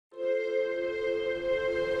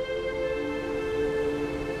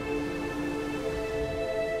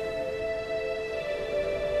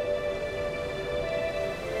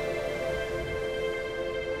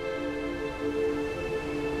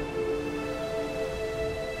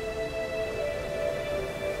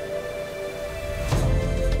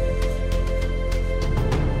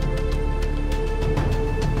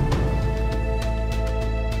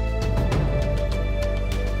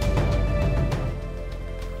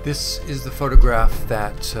This is the photograph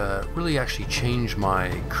that really actually changed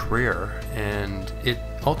my career, and it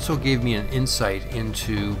also gave me an insight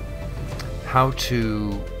into how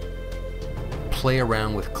to play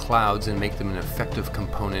around with clouds and make them an effective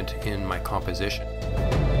component in my composition.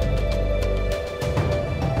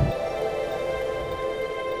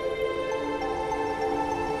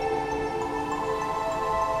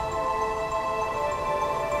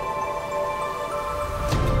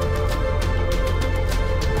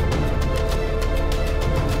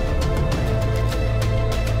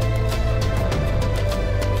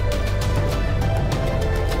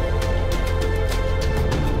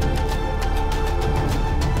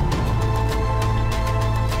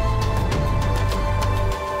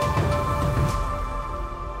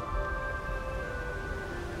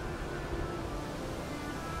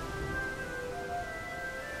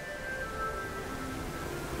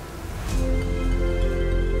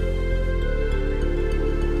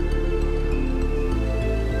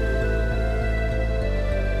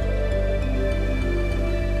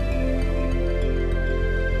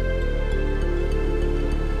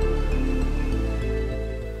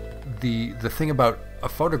 The thing about a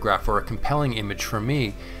photograph or a compelling image for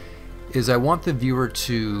me is I want the viewer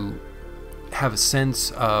to have a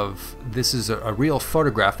sense of this is a real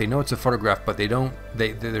photograph. They know it's a photograph, but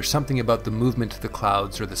there's something about the movement of the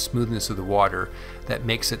clouds or the smoothness of the water that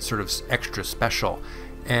makes it sort of extra special.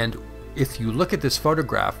 And if you look at this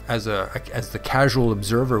photograph as the casual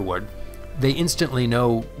observer would, they instantly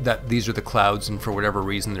know that these are the clouds, and for whatever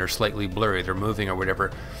reason they're slightly blurry, they're moving or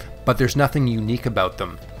whatever, but there's nothing unique about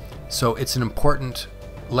them. So it's an important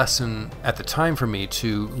lesson at the time for me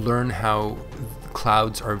to learn how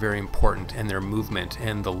clouds are very important, and their movement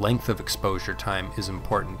and the length of exposure time is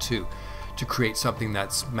important too, to create something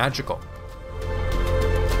that's magical.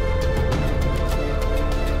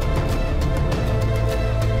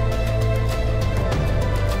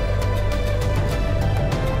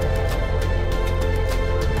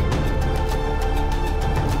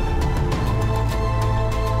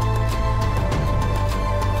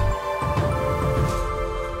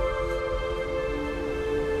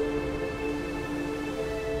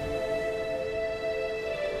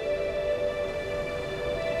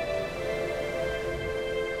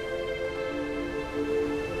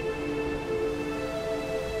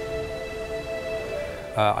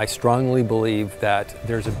 I strongly believe that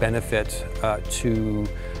there's a benefit to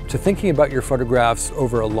thinking about your photographs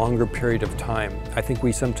over a longer period of time. I think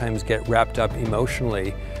we sometimes get wrapped up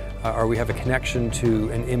emotionally, or we have a connection to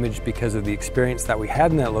an image because of the experience that we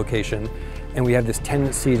had in that location, and we have this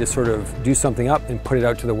tendency to sort of do something up and put it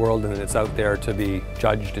out to the world, and then it's out there to be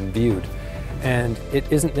judged and viewed. And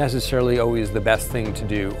it isn't necessarily always the best thing to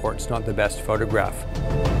do, or it's not the best photograph.